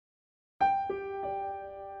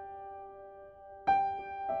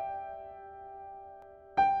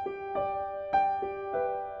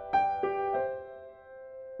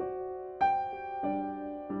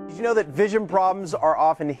you know that vision problems are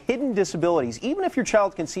often hidden disabilities? Even if your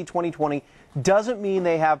child can see 20/20, doesn't mean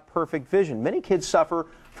they have perfect vision. Many kids suffer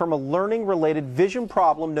from a learning-related vision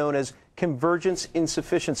problem known as Convergence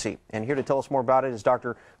Insufficiency. And here to tell us more about it is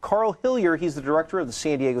Dr. Carl Hillier. He's the director of the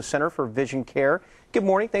San Diego Center for Vision Care. Good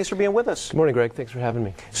morning. Thanks for being with us. Good morning, Greg. Thanks for having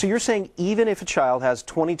me. So you're saying even if a child has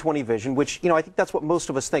 20/20 vision, which, you know, I think that's what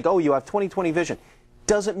most of us think, oh, you have 20/20 vision,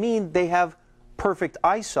 doesn't mean they have perfect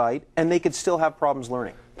eyesight and they could still have problems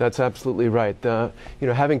learning. That's absolutely right.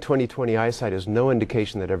 Having 20/20 eyesight is no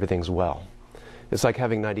indication that everything's well. It's like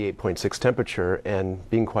having 98.6 temperature and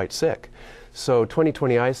being quite sick. So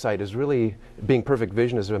 20/20 eyesight is really, being perfect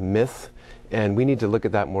vision is a myth, and we need to look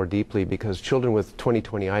at that more deeply because children with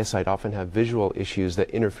 20/20 eyesight often have visual issues that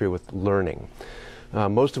interfere with learning.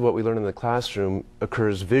 Most of what we learn in the classroom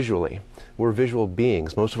occurs visually. We're visual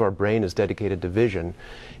beings. Most of our brain is dedicated to vision,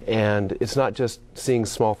 and it's not just seeing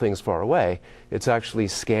small things far away. It's actually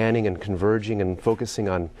scanning and converging and focusing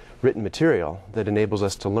on written material that enables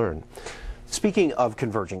us to learn. Speaking of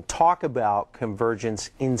converging, talk about convergence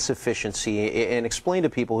insufficiency and explain to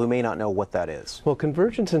people who may not know what that is. Well,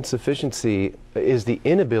 convergence insufficiency is the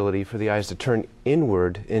inability for the eyes to turn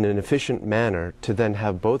inward in an efficient manner to then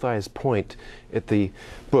have both eyes point at the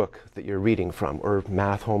book that you're reading from or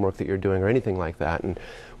math homework that you're doing or anything like that. And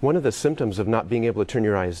one of the symptoms of not being able to turn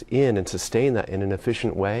your eyes in and sustain that in an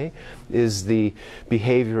efficient way is the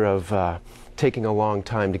behavior of taking a long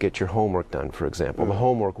time to get your homework done, for example, the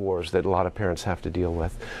homework wars that a lot of parents have to deal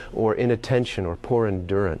with, or inattention or poor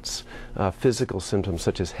endurance, physical symptoms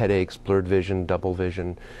such as headaches, blurred vision, double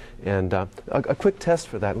vision. And a quick test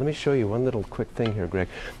for that, let me show you one little quick thing here, Greg.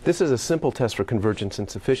 This is a simple test for convergence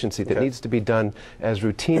insufficiency that needs to be done as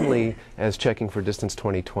routinely as checking for distance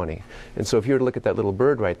 20/20. And so if you were to look at that little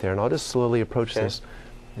bird right there, and I'll just slowly approach this,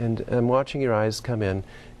 and I'm watching your eyes come in,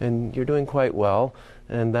 and you're doing quite well.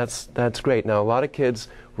 And that's great. Now, a lot of kids,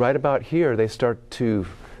 right about here, they start to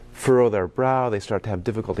furrow their brow, they start to have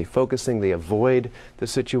difficulty focusing, they avoid the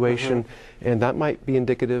situation, and that might be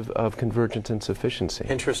indicative of convergence insufficiency.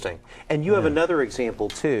 Interesting. And you have another example,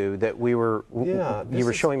 too, that you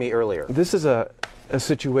were showing me earlier. This is a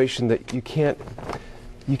situation that you can't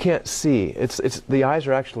see. The eyes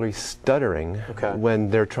are actually stuttering when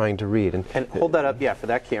they're trying to read. And hold that up, for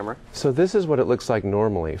that camera. So this is what it looks like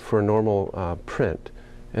normally for a normal print.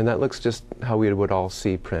 And that looks just how we would all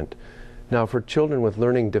see print. Now, for children with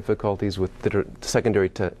learning difficulties that are secondary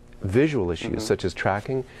to visual issues, such as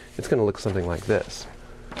tracking, it's going to look something like this.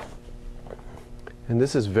 And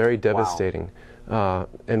this is very devastating.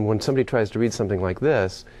 And when somebody tries to read something like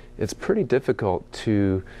this, it's pretty difficult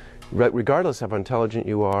to, regardless of how intelligent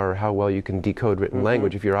you are or how well you can decode written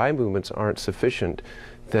language, if your eye movements aren't sufficient,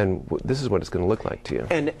 then this is what it's going to look like to you.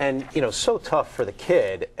 And you know, so tough for the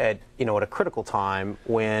kid at at a critical time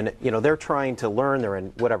when they're trying to learn. They're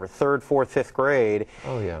in whatever 3rd, 4th, 5th grade.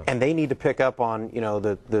 Oh yeah. And they need to pick up on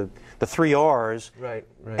the 3 R's. Right.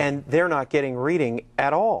 And they're not getting reading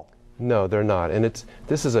at all. No, they're not. And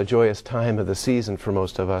this is a joyous time of the season for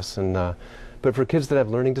most of us. And but for kids that have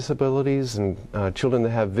learning disabilities and children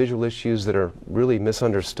that have visual issues that are really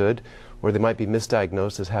misunderstood, or they might be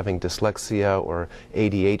misdiagnosed as having dyslexia or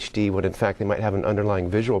ADHD, when in fact they might have an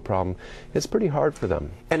underlying visual problem, it's pretty hard for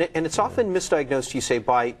them. And it's often misdiagnosed, you say,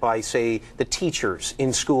 by say, the teachers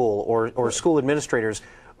in school or school administrators.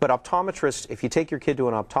 But optometrists, if you take your kid to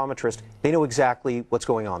an optometrist, they know exactly what's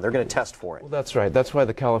going on. They're going to test for it. Well, that's right. That's why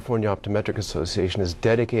the California Optometric Association is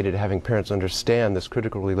dedicated to having parents understand this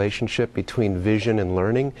critical relationship between vision and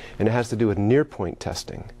learning, and it has to do with near-point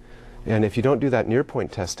testing. And if you don't do that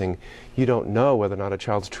near-point testing, you don't know whether or not a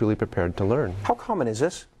child's truly prepared to learn. How common is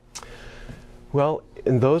this? Well,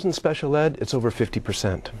 in those in special ed, it's over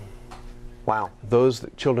 50%. Wow. Those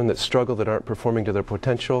children that struggle, that aren't performing to their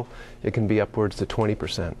potential, it can be upwards to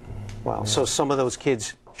 20%. Wow. Yeah. So some of those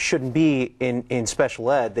kids shouldn't be in special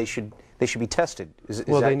ed. They should be tested.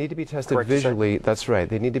 Well, they need to be tested visually. That's right.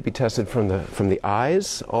 They need to be tested from the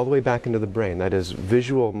eyes all the way back into the brain. That is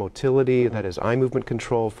visual motility, that is eye movement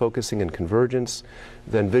control, focusing and convergence,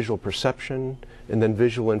 then visual perception, and then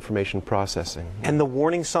visual information processing. And the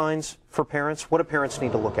warning signs for parents, what do parents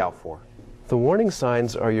need to look out for? The warning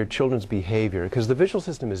signs are your children's behavior, because the visual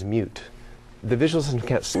system is mute. The visual system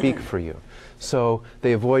can't speak for you. So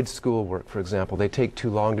they avoid schoolwork, for example. They take too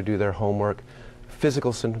long to do their homework.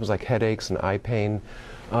 Physical symptoms like headaches and eye pain.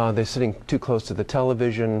 They're sitting too close to the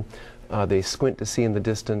television. They squint to see in the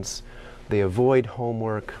distance. They avoid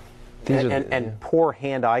homework. And poor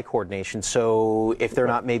hand-eye coordination. So if they're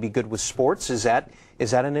not maybe good with sports, is that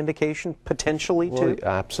an indication potentially too?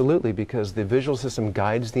 Well, absolutely, because the visual system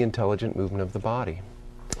guides the intelligent movement of the body.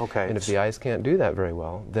 Okay. And if the eyes can't do that very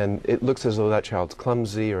well, then it looks as though that child's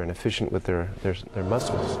clumsy or inefficient with their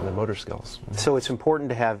muscles and their motor skills. So it's important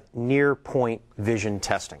to have near-point vision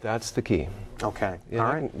testing. That's the key. Okay. Yeah,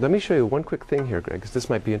 All right. Let me show you one quick thing here, Greg, because this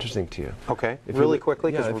might be interesting to you. Okay. If Really you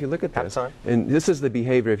quickly? Yeah, if you look at have this, time. and this is the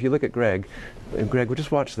behavior. If you look at Greg, and Greg, we'll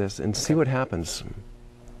just watch this and see what happens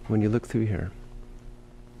when you look through here.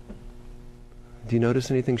 Do you notice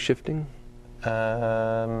anything shifting?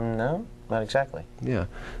 No, not exactly. Yeah.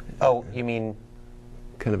 Oh, you mean?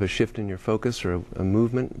 Kind of a shift in your focus or a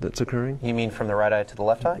movement that's occurring? You mean from the right eye to the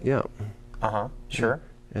left eye? Yeah. Uh-huh, sure.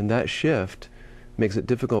 And that shift makes it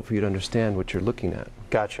difficult for you to understand what you're looking at.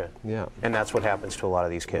 Gotcha. Yeah. And that's what happens to a lot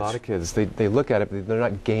of these kids. A lot of kids, they look at it, but they're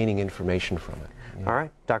not gaining information from it. Yeah. All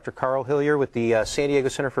right. Dr. Carl Hillier with the San Diego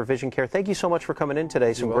Center for Vision Care. Thank you so much for coming in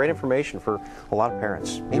today. Some great information for a lot of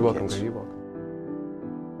parents. You're welcome, kids. Greg. You're welcome.